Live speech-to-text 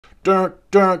Have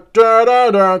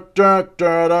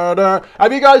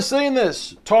you guys seen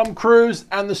this? Tom Cruise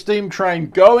and the steam train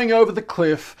going over the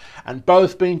cliff and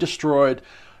both being destroyed.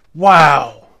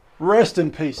 Wow. Rest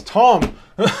in peace, Tom.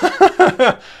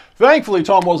 Thankfully,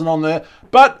 Tom wasn't on there.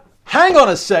 But hang on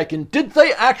a second. Did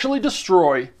they actually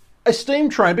destroy a steam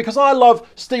train? Because I love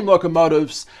steam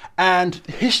locomotives and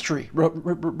history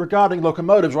regarding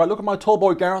locomotives, right? Look at my tall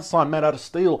boy Gareth sign made out of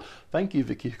steel. Thank you,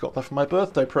 Vicky. Got that for my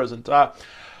birthday present.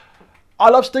 I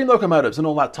love steam locomotives and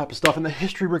all that type of stuff and the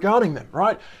history regarding them,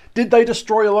 right? Did they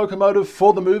destroy a locomotive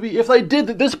for the movie? If they did,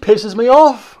 this pisses me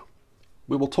off.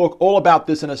 We will talk all about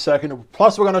this in a second.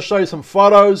 Plus, we're going to show you some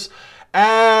photos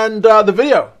and the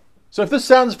video. So if this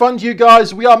sounds fun to you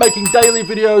guys, we are making daily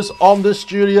videos on this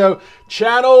studio.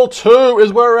 Channel 2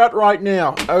 is where we're at right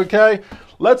now, okay?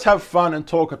 Let's have fun and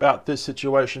talk about this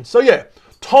situation. So yeah,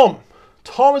 Tom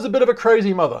is a bit of a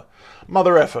crazy mother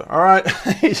effer, all right?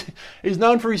 he's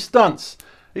known for his stunts.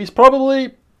 He's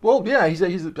probably, well, yeah, he's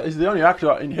the only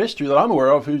actor in history that I'm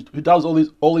aware of who does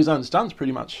all his own stunts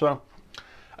pretty much. So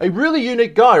a really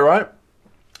unique guy, right?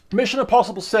 Mission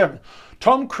Impossible 7.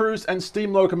 Tom Cruise and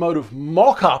steam locomotive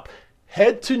mock-up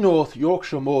head to North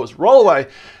Yorkshire Moors Railway.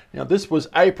 Now, this was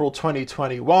April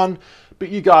 2021, but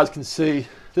you guys can see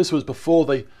this was before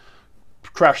they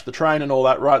crashed the train and all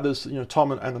that, right? There's,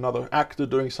 Tom and another actor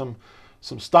doing some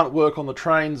stunt work on the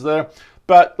trains there.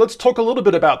 But let's talk a little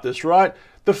bit about this, right?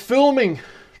 The filming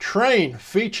train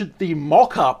featured the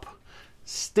mock-up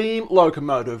steam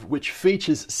locomotive, which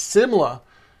features similar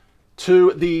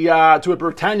to a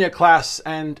Britannia class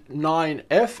and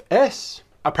 9FS,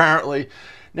 apparently.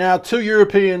 Now, 2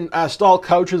 European style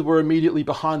coaches were immediately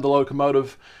behind the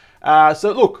locomotive.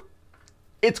 So look,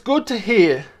 it's good to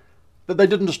hear that they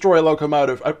didn't destroy a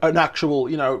locomotive, an actual,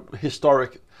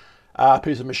 historic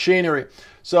piece of machinery.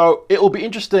 So it will be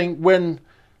interesting when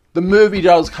the movie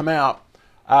does come out,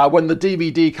 when the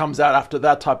DVD comes out after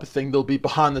that type of thing. There'll be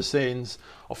behind the scenes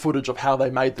or footage of how they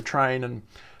made the train and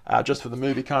just for the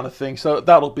movie kind of thing. So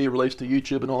that'll be released to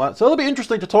YouTube and all that. So it'll be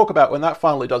interesting to talk about when that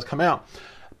finally does come out.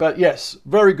 But yes,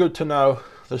 very good to know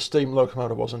the steam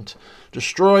locomotive wasn't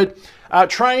destroyed.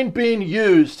 Train being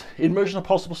used in Mission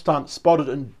Impossible stunt spotted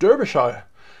in Derbyshire.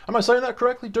 Am I saying that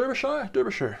correctly? Derbyshire?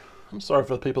 Derbyshire. I'm sorry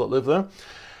for the people that live there.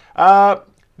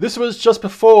 This was just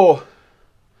before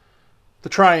the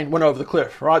train went over the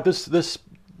cliff, right?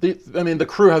 The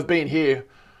crew have been here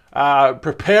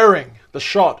preparing the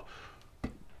shot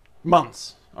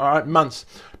months, all right, months.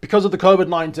 Because of the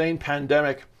COVID-19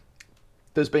 pandemic,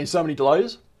 there's been so many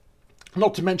delays,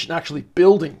 not to mention actually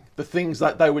building the things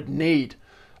that they would need,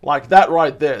 like that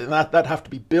right there, and that have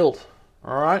to be built,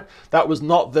 all right? That was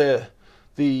not there,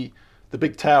 the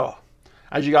big tower.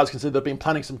 As you guys can see, they've been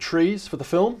planting some trees for the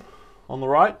film on the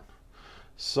right.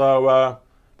 So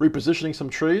repositioning some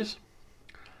trees.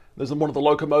 There's one of the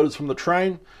locomotives from the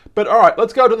train. But all right,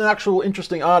 let's go to an actual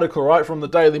interesting article, right, from the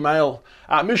Daily Mail.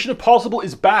 Mission Impossible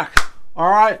is back,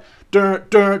 all right?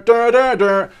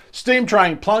 Steam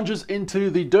train plunges into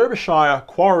the Derbyshire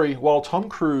quarry while Tom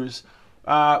Cruise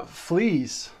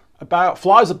flies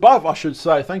above, I should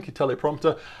say, thank you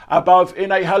teleprompter, above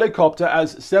in a helicopter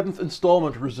as 7th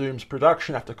installment resumes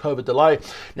production after COVID delay.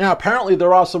 Now, apparently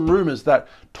there are some rumors that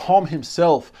Tom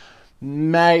himself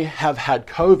may have had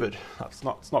COVID. It's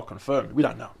not confirmed. We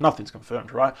don't know. Nothing's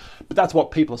confirmed, right? But that's what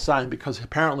people are saying, because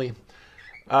apparently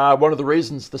one of the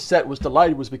reasons the set was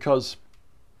delayed was because,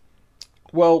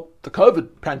 well, the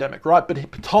COVID pandemic, right?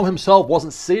 But Tom himself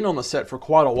wasn't seen on the set for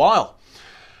quite a while.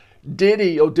 Did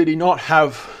he or did he not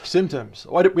have symptoms?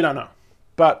 We don't know.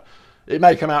 But it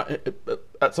may come out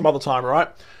at some other time, right?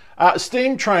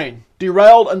 Steam train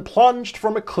derailed and plunged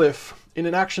from a cliff in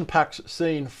an action-packed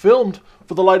scene filmed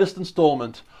for the latest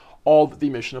installment of the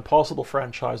Mission Impossible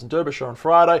franchise in Derbyshire on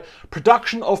Friday.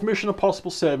 Production of Mission Impossible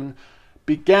 7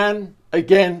 began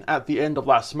again at the end of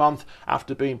last month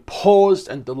after being paused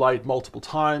and delayed multiple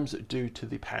times due to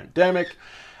the pandemic.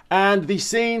 And the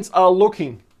scenes are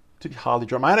looking to be highly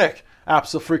dramatic.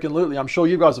 Absolutely. I'm sure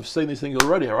you guys have seen these things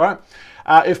already, all right?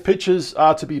 If pictures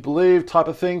are to be believed type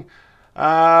of thing.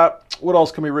 What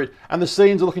else can we read? And the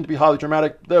scenes are looking to be highly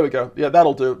dramatic. There we go. Yeah,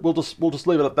 that'll do. We'll just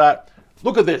leave it at that.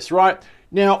 Look at this, right?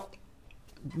 Now,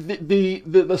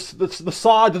 the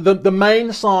side, the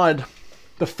main side,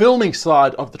 the filming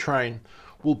side of the train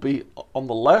will be on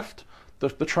the left. The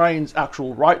train's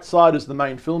actual right side is the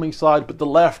main filming side, but the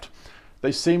left,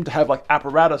 they seem to have like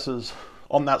apparatuses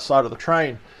on that side of the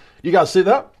train. You guys see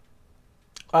that?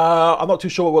 I'm not too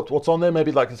sure what's on there.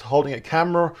 Maybe like it's holding a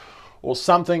camera or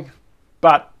something.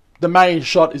 But the main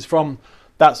shot is from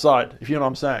that side, if you know what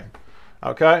I'm saying.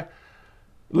 Okay?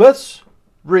 Let's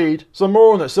read some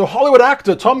more on this. So Hollywood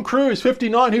actor Tom Cruise,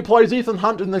 59, who plays Ethan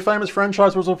Hunt in the famous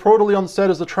franchise, was reportedly on set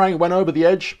as the train went over the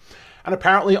edge, and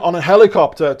apparently on a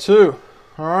helicopter too.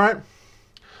 All right,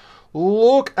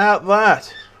 look at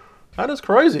that. That is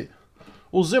crazy.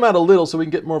 We'll zoom out a little so we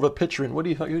can get more of a picture in. What do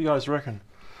you guys reckon?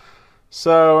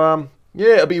 So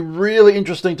yeah, it'll be really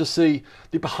interesting to see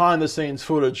the behind the scenes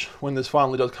footage when this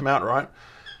finally does come out, right?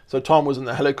 So Tom was in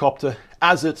the helicopter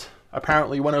as it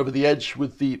apparently went over the edge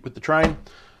with the train,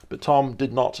 but Tom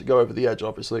did not go over the edge,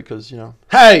 obviously, because, you know,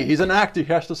 hey, he's an actor,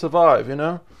 he has to survive, you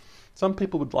know? Some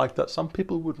people would like that, some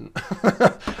people wouldn't.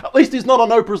 At least he's not on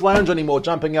Oprah's Lounge anymore,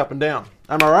 jumping up and down.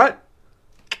 Am I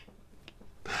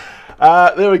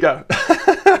right? There we go.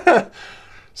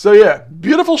 So yeah,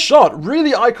 beautiful shot,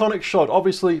 really iconic shot.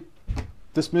 Obviously,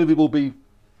 this movie will be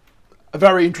a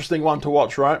very interesting one to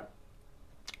watch, right?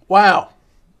 Wow,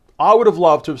 I would have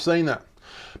loved to have seen that.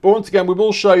 But once again, we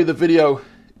will show you the video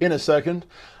in a second.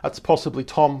 That's possibly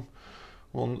Tom.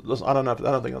 Well, I don't know. I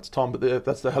don't think that's Tom, but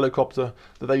that's the helicopter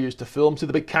that they used to film. See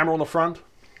the big camera on the front?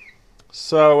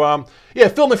 So, yeah,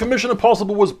 filming for Mission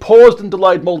Impossible was paused and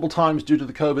delayed multiple times due to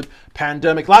the COVID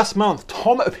pandemic. Last month,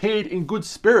 Tom appeared in good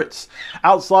spirits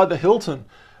outside the Hilton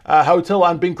hotel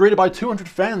and been greeted by 200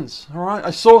 fans. All right,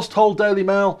 a source told Daily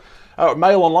Mail,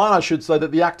 Mail Online, I should say,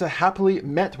 that the actor happily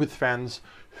met with fans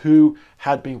who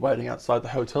had been waiting outside the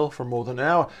hotel for more than an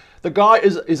hour. The guy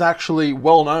is actually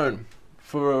well known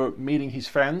for meeting his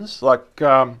fans. Like,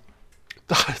 I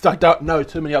don't know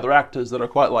too many other actors that are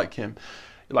quite like him.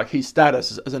 Like his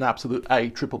status as an absolute A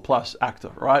triple plus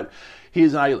actor, right?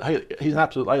 He's an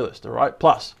absolute A-lister, right?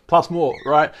 Plus more,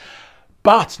 right?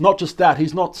 But not just that,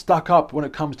 he's not stuck up when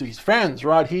it comes to his fans,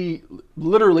 right? He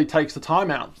literally takes the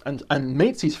time out and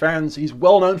meets his fans. He's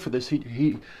well known for this.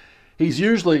 He's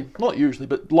usually, not usually,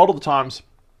 but a lot of the times,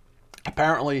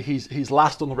 apparently he's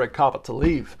last on the red carpet to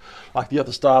leave. Like the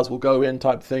other stars will go in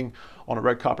type thing on a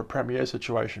red carpet premiere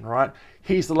situation, right?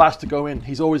 He's the last to go in.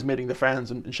 He's always meeting the fans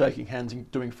and shaking hands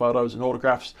and doing photos and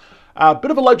autographs. A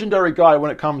bit of a legendary guy when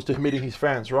it comes to meeting his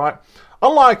fans, right?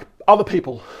 Unlike other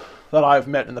people that I've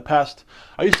met in the past.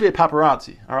 I used to be a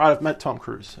paparazzi, all right? I've met Tom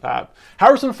Cruise.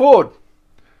 Harrison Ford,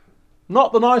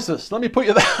 not the nicest. Let me put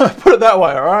it that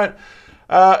way, all right?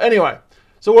 Anyway,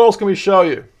 so what else can we show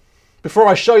you? Before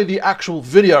I show you the actual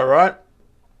video, right?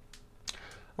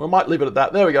 We might leave it at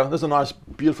that. There we go. There's a nice,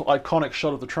 beautiful, iconic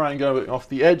shot of the train going off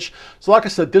the edge. So like I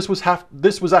said, this was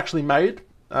actually made.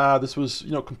 This was,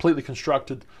 you know, completely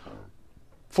constructed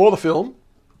for the film.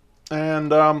 And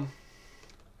look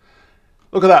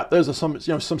at that. There's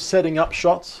some setting up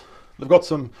shots. They've got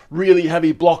some really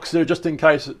heavy blocks there just in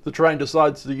case the train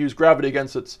decides to use gravity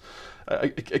against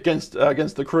against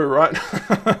the crew, right?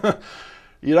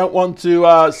 You don't want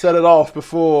to set it off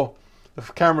before the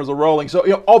cameras are rolling. So,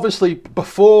 you know, obviously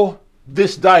before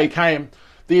this day came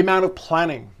the amount of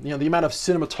planning, you know, the amount of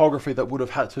cinematography that would have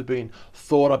had to have been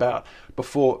thought about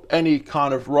before any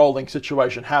kind of rolling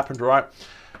situation happened, right?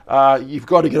 You've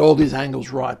got to get all these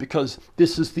angles right because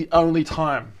this is the only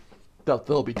time that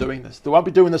they'll be doing this. They won't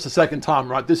be doing this a second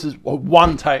time, right? This is a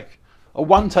one take. A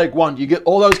one-take one. You get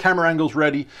all those camera angles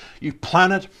ready. You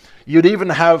plan it. You'd even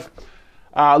have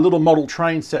a little model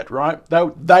train set, right?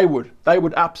 They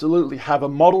would absolutely have a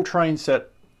model train set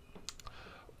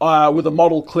with a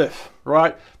model cliff,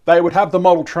 right? They would have the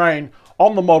model train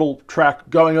on the model track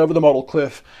going over the model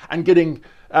cliff and getting,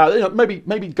 you know, maybe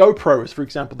GoPros, for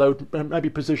example. They would maybe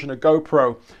position a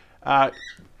GoPro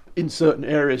in certain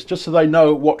areas just so they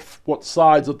know what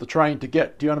sides of the train to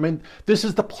get. Do you know what I mean? This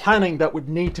is the planning that would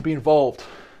need to be involved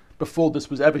before this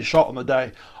was ever shot on the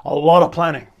day. A lot of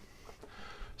planning.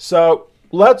 So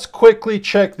let's quickly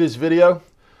check this video.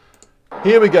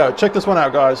 Here we go. Check this one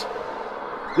out, guys.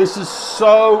 This is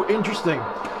so interesting.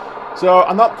 So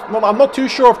I'm not too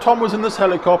sure if Tom was in this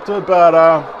helicopter, but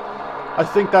I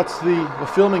think that's the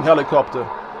filming helicopter.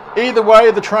 Either way,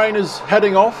 the train is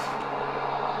heading off.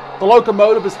 The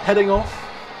locomotive is heading off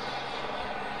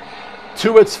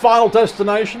to its final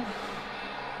destination.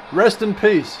 Rest in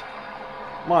peace.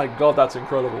 My God, that's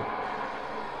incredible.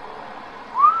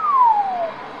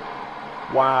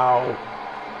 Wow.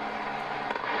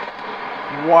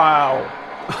 Wow.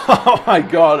 Oh my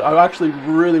God, I actually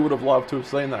really would have loved to have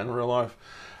seen that in real life.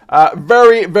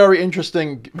 Very, very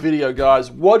interesting video,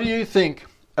 guys. What do you think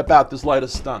about this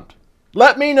latest stunt?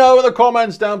 Let me know in the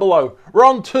comments down below. We're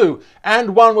on 2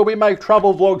 and 1 where we make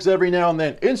travel vlogs every now and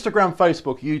then. Instagram,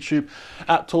 Facebook, YouTube,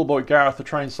 at Tallboy Gareth, the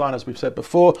train sign, as we've said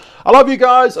before. I love you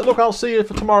guys, and look, I'll see you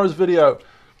for tomorrow's video.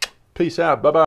 Peace out. Bye-bye.